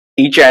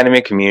each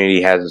anime community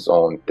has its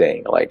own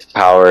thing, like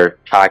power,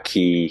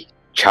 Haki,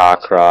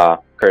 Chakra,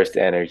 cursed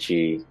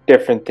energy,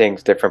 different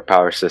things, different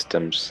power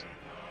systems.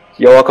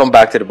 Yo, welcome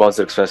back to the Bones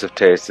of Expensive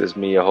Taste. It's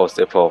me, your host,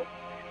 Ippo,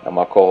 and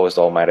my co-host,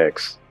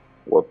 Almightyx.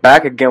 We're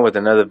back again with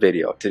another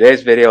video.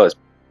 Today's video is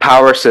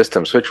power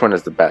systems. Which one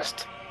is the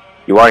best?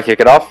 You want to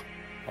kick it off?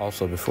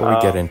 Also, before we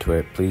get into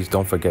it, please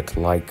don't forget to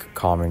like,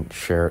 comment,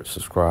 share,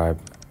 subscribe.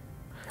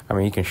 I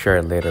mean, you can share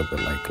it later,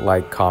 but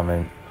like,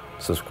 comment,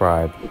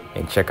 subscribe,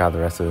 and check out the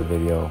rest of the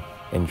video.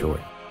 Enjoy.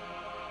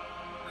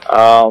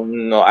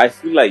 No, I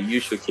feel like you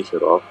should kick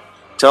it off.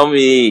 Tell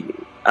me,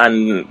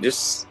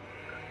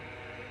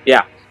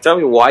 tell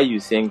me why you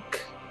think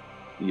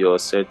your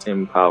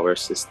certain power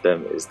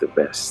system is the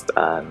best,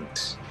 and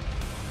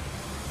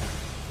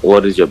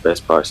what is your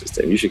best power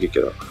system? You should kick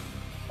it off.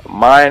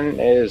 Mine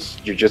is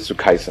Jujustu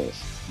Kaisen,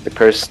 the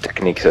cursed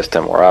technique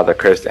system, or rather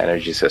cursed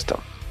energy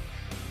system.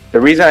 The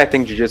reason I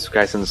think Jujustu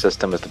Kaisen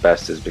system is the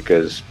best is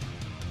because,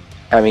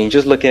 I mean,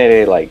 just looking at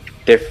it, like,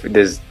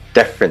 there's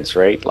difference,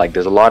 right? Like,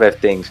 there's a lot of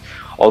things,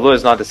 although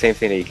it's not the same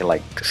thing that you can,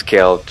 like,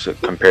 scale to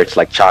compare to,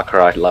 like,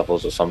 chakra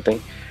levels or something.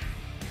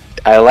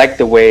 I like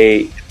the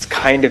way it's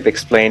kind of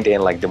explained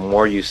in, like, the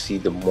more you see,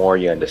 the more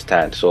you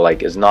understand. So,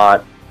 like, it's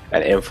not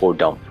an info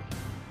dump.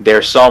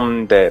 There's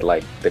some that,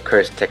 like, the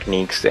cursed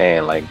techniques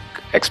and, like,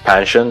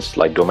 expansions,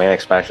 like domain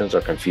expansions,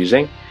 are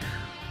confusing.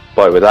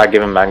 But without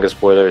giving manga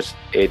spoilers,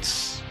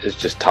 it's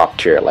just top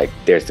tier. Like,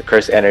 there's the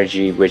cursed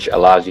energy, which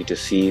allows you to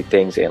see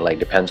things, and, like,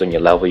 depends on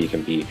your level, you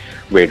can be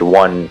grade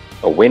 1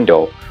 a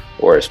window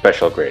or a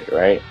special grade,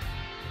 right?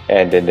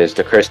 And then there's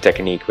the cursed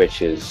technique,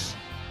 which is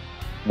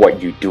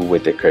what you do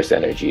with the cursed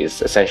energy.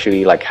 Is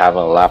essentially like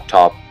having a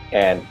laptop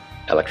and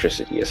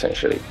electricity,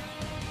 essentially.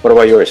 What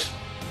about yours?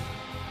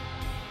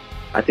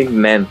 I think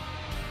men.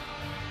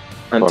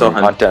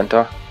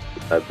 HunterXHunter?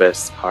 My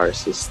best power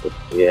system.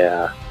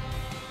 Yeah.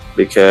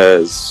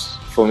 Because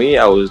for me,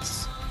 I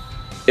was,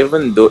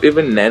 even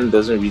Nen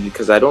doesn't really,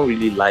 because I don't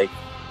really like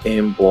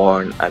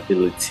inborn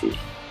ability,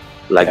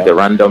 like the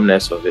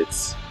randomness of it.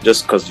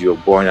 Just because you're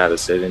born at a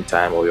certain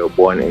time or you're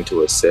born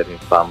into a certain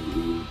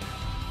family,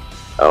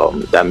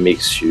 that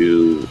makes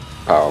you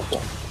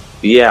powerful.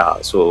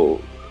 Yeah. So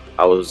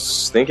I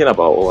was thinking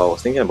about,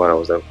 I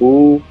was like,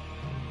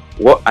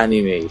 what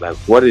anime, like,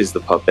 what is the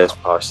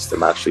best power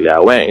system? Actually, I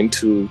went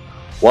into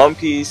One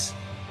Piece,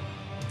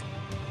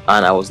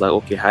 and I was like,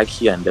 okay,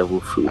 Haki and Devil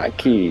Fruit.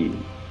 Haki,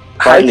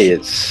 partly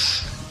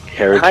it's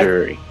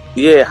hereditary.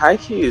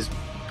 Haki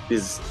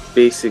is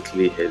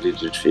basically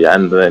hereditary,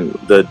 and then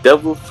the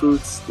Devil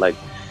Fruits, like,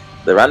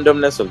 the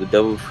randomness of the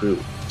Devil Fruit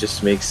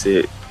just makes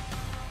it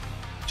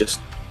just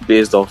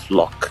based off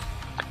luck.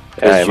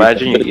 Yeah,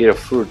 imagine you eat a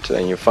fruit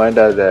and you find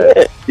out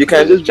that you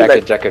can just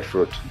jacket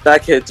fruit,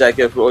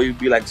 or you'd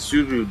be like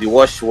Suru, the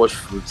wash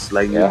fruits.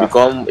 Like, you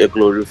become a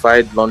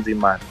glorified laundry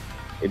man.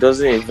 It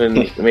doesn't even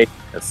make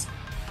sense.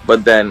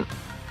 But then,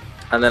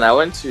 and then I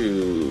went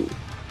to,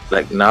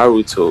 like,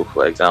 Naruto,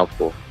 for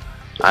example,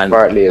 and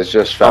partly it's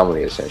just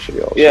family,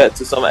 essentially. Also. Yeah,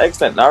 to some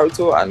extent,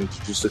 Naruto and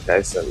Jujustu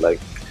Kaisen. Like,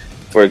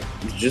 for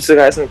Jujustu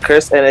Kaisen,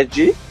 cursed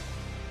energy,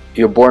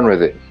 you're born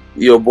with it.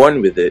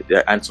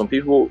 Yeah, and some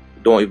people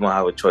don't even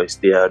have a choice.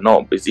 They are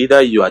not. It's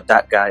either you are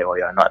that guy or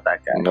you are not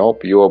that guy.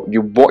 Nope,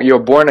 you're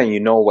born and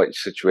you know what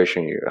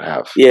situation you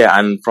have. Yeah,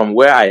 and from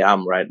where I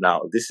am right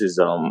now, this is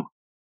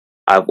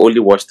I've only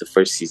watched the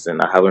first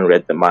season. I haven't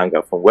read the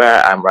manga. From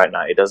where I am right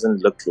now, it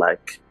doesn't look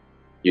like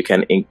you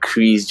can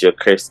increase your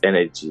cursed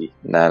energy.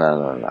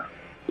 No.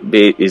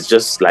 It's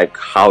just like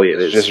how it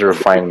is. Just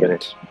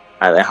refinement.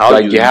 And how,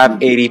 like, you have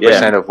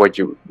 80% of what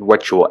you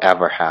will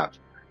ever have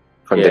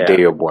from the day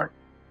you're born.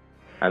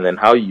 And then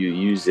how you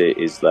use it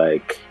is,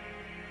 like,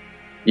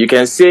 you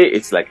can say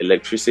it's like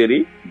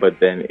electricity, but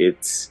then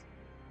it's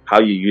how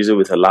you use it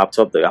with a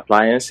laptop, the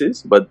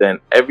appliances. But then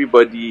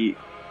everybody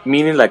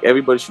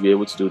should be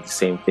able to do the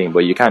same thing, but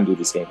you can't do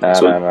the same thing.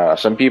 No.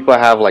 Some people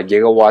have, like,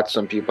 gigawatts,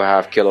 some people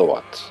have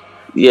kilowatts.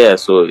 Yeah,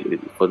 so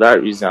for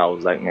that reason, I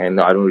was like,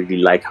 no, I don't really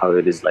like how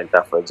it is like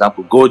that. For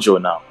example,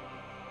 Gojo now.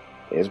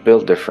 It's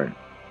built different.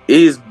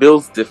 It is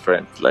built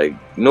different. Like,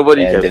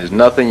 nobody can... There's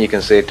nothing you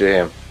can say to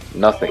him.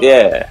 Nothing.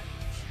 Yeah.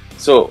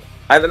 So,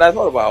 and then I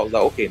thought about it, I was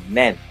like, okay,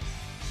 Nen.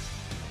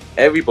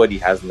 Everybody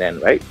has Nen,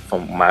 right?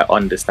 From my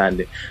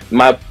understanding.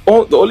 The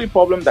only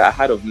problem that I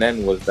had of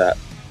Nen was that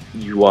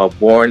you are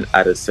born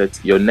at a set.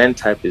 Your Nen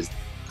type is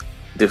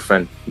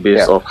different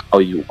based off how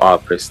you are,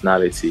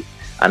 personality.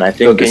 And I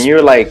think... So can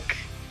you,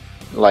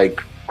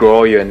 like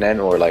grow your Nen,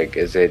 or, like,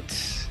 is it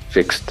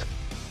fixed?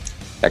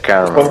 I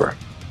can't remember.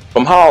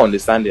 From how I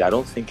understand it, I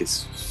don't think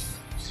it's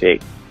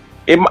fixed.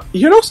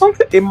 You know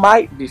something? It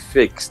might be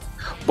fixed,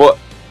 but...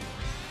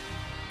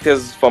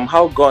 Because from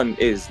how Gon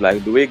is,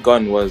 like, the way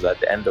Gon was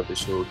at the end of the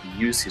show, he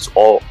used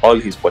all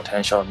his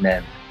potential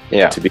Nen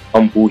to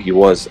become who he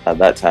was at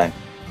that time.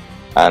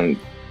 And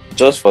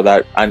just for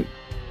that, and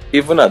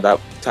even at that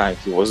time,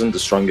 he wasn't the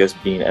strongest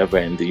being ever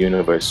in the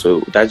universe.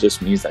 So that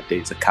just means that there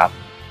is a cap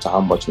to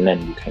how much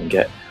Nen you can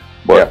get.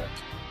 But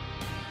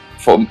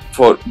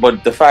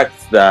but the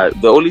fact that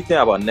the only thing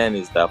about Nen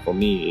is that, for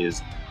me,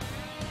 is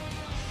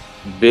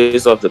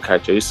based off the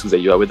characteristics that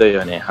you are, whether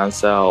you're an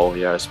enhancer or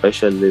you're a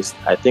specialist.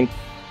 I think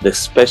the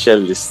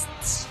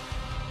specialists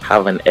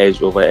have an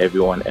edge over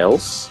everyone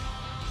else,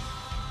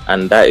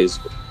 and that is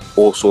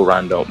also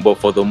random. But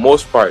for the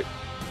most part,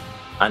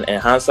 an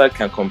enhancer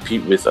can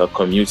compete with a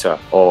commuter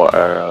or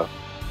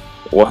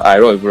I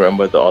don't even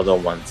remember the other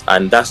ones,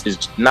 and that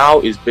is now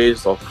is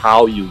based off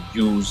how you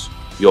use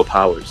your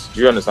powers.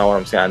 Do you understand what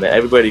I'm saying? And then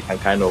everybody can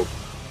kind of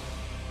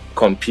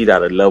compete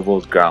at a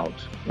level ground,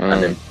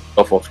 and then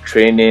off of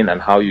training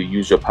and how you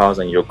use your powers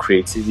and your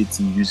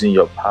creativity using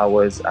your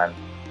powers. And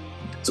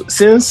so,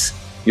 since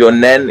your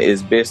nen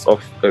is based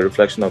off a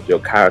reflection of your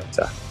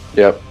character,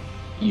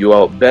 you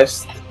are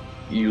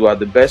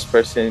the best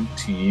person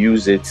to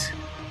use it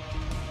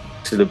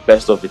to the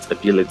best of its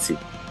ability.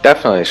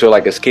 Definitely. So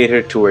like it's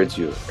catered towards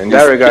you. In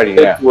that regard,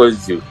 yeah.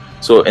 Towards you.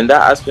 So in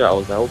that aspect, I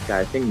was like, okay,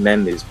 I think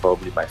Nen is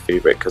probably my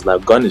favorite, because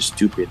like Gun is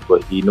stupid,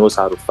 but he knows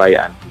how to fight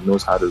and he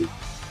knows how to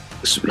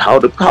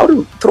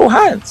throw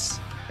hands.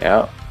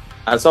 Yeah.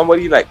 And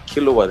somebody like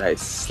Killua that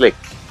is slick.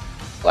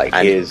 Like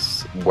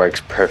his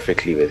works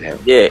perfectly with him.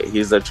 Yeah,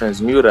 he's a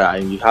transmuter,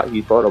 and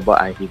he thought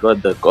about, and he thought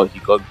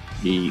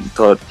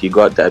he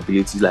got the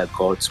abilities like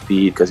God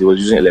speed, because he was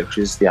using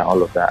electricity and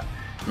all of that.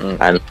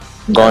 And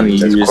Gun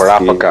used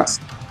Kurapika.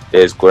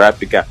 There's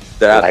Kurapika.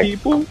 There are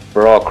people,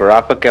 bro.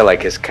 Kurapika,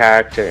 like his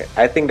character,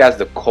 I think that's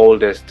the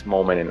coldest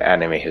moment in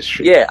anime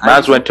history. Yeah,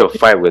 Man's went to a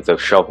fight with a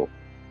shovel.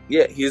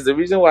 Yeah, he's the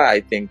reason why I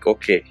think,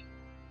 okay,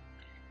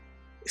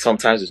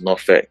 sometimes it's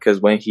not fair, because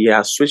when he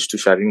has switched to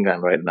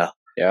Sharingan right now,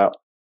 yeah,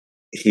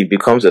 he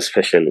becomes a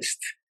specialist,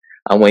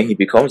 and when he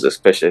becomes a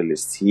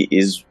specialist, he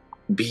is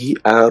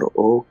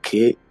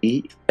broken,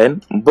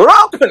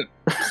 broken.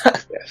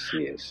 Yes,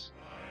 he is.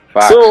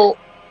 Fact. So,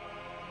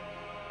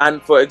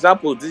 and for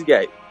example, this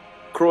guy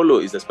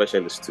Crollo is a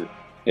specialist too.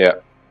 Yeah,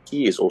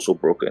 he is also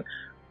broken,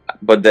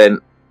 but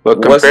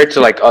compared to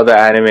like other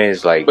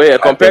animes, like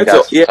compared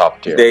to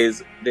top tier.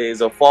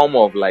 There's a form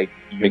of like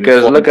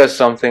because look at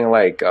something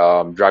like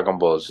Dragon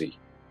Ball Z.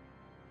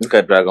 Look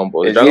at Dragon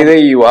Ball. It's either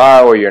you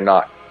are or you're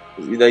not.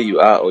 It's either you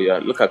are or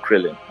you're. Look at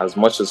Krillin. As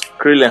much as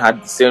Krillin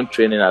had the same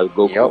training as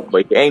Goku,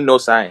 but he ain't no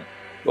sign.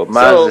 But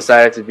man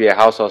decided to be a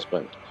house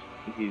husband.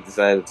 He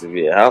decided to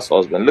be a house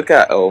husband. Look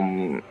at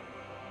the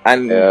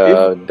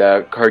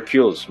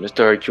Hercules, Mr.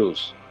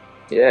 Hercules.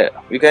 Yeah,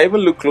 we can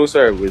even look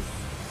closer with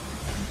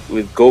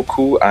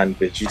Goku and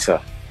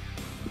Vegeta.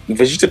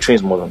 Vegeta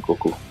trains more than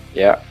Goku.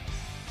 Yeah,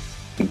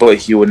 but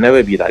he will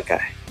never be that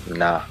guy.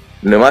 Nah.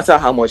 No matter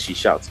how much he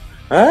shouts,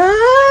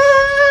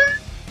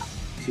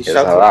 he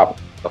shouts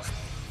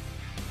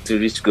to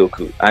reach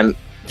Goku. And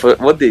for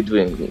what they do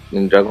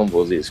in Dragon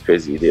Ball Z is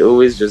crazy. They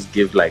always just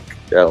give like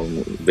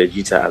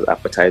Vegeta as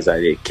appetizer.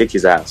 They kick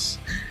his ass,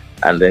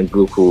 and then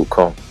Goku will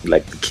come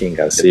like the king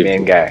and save the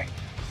main guy.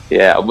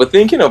 Yeah, but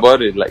thinking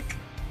about it, like,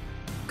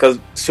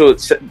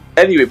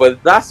 anyway,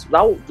 but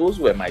those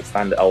were my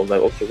standard. I was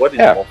like, okay,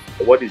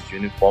 what is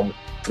uniform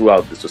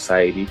throughout the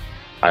society,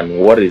 and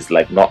what is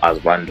like not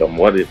as random?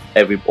 What if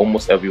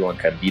almost everyone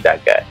can be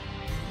that guy?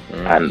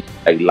 And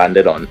I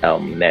landed on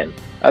Nen.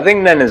 I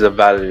think Nen is a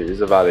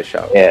valid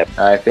shout. Yeah,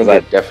 I think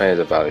it definitely is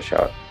a valid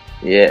shout.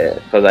 Yeah,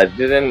 because I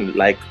didn't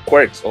like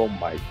Quirks. Oh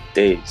my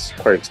days,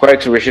 Quirks.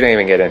 We shouldn't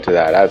even get into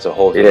that. That's a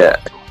whole thing.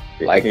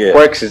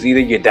 Quirks is either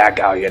you're that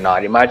guy or you're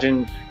not.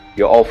 Imagine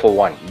you're all for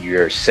one.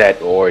 You're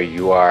Set or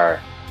you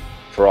are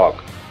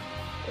Frog,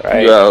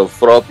 right? Yeah,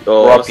 Frog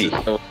or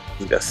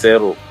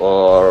Zero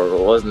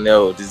or what's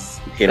this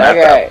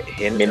Hinata?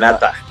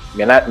 Minata.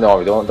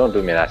 No, don't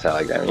do Minata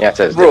like that.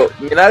 Minata is bro.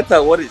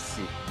 Minata, what is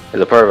he?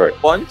 He's a pervert.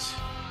 Punch.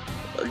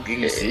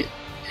 You see?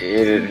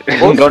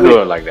 Don't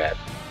do it like that.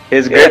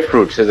 He's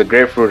grapefruit. He's a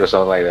grapefruit or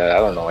something like that. I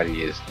don't know what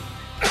he is.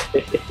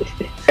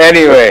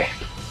 Anyway,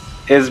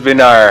 it's been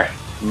our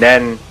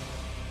Nen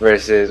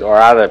versus, or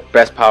rather,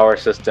 best power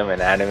system in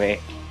anime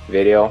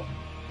video.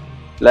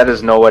 Let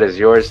us know what is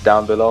yours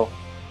down below.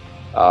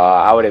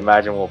 I would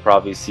imagine we'll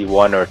probably see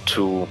 1 or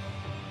 2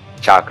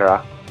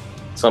 Chakra.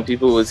 Some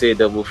people would say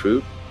devil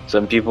fruit.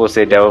 Some people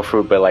say devil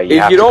fruit, but like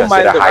if you don't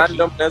mind the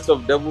randomness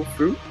of devil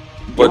fruit,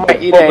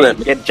 but you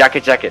might get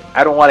jacket.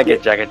 I don't want to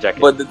get jacket.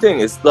 But the thing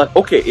is, like,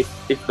 okay,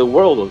 if the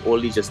world was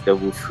only just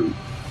devil fruit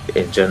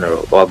in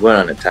general, or I'm going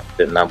on a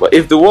tangent now, but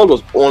if the world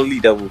was only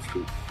devil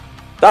fruit,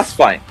 that's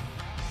fine.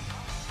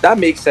 That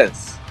makes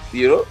sense.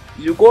 You know,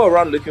 you go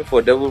around looking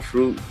for devil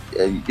fruit.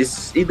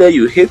 It's either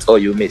you hit or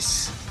you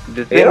miss.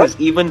 The thing is,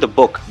 even the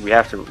book,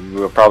 we're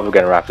probably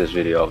gonna wrap this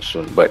video up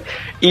soon, but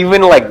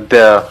even like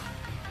the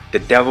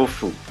devil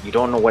fruit, you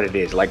don't know what it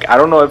is. Like, I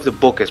don't know if the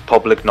book is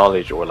public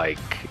knowledge or like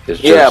it's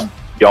just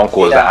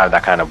yonkos that have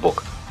that kind of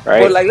book,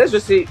 right? But like, let's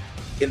just say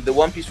in the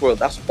One Piece world,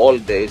 that's all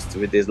there is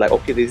to it. There's like,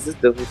 okay, there's this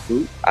devil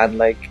fruit, and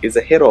like, it's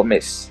a hit or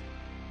miss.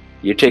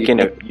 You're taking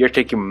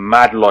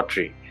mad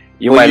lottery.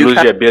 You might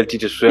lose your ability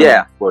to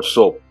swim for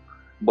soap.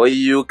 But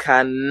you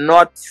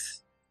cannot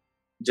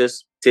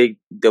just take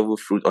devil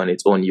fruit on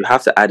its own. You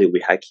have to add it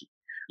with Haki.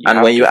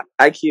 And when you add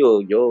Haki,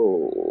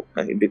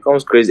 it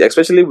becomes crazy.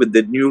 Especially with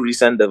the new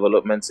recent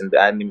developments in the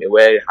anime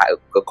where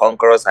the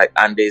Conquerors,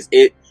 and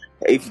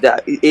If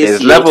that is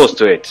There's levels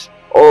to it.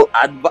 Oh,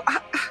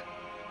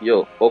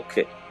 yo,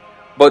 okay.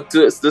 But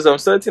to some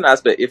certain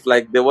aspect, if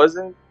like there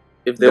wasn't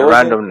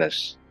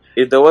randomness,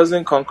 if there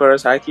wasn't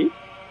Conqueror's Haki,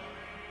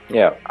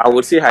 yeah, I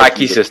would say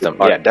Haki system.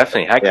 Yeah,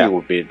 definitely Haki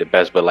would be the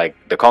best. But like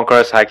the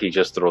Conqueror's Haki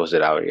just throws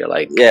it out. You're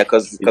like,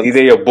 because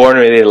either you're born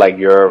with it, like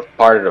you're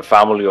part of the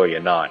family, or you're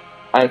not.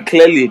 And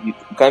clearly,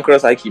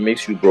 Conqueror's Haki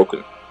makes you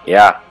broken.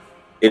 Yeah,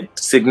 it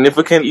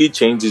significantly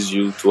changes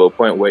you to a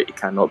point where it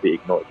cannot be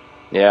ignored.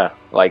 Yeah,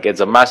 like it's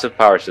a massive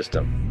power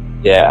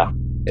system. Yeah.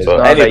 It's so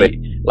not anyway,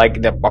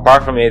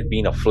 apart from it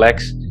being a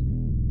flex,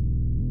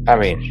 I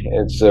mean,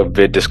 it's a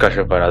bit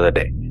discussion for another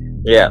day.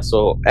 Yeah.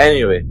 So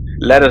anyway,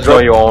 let us know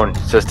your own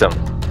system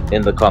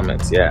in the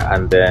comments. Yeah,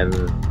 and then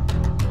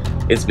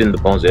it's been the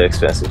Bones of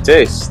Expensive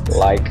Taste.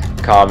 Like,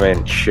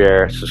 comment,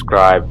 share,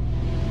 subscribe,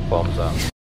 thumbs up.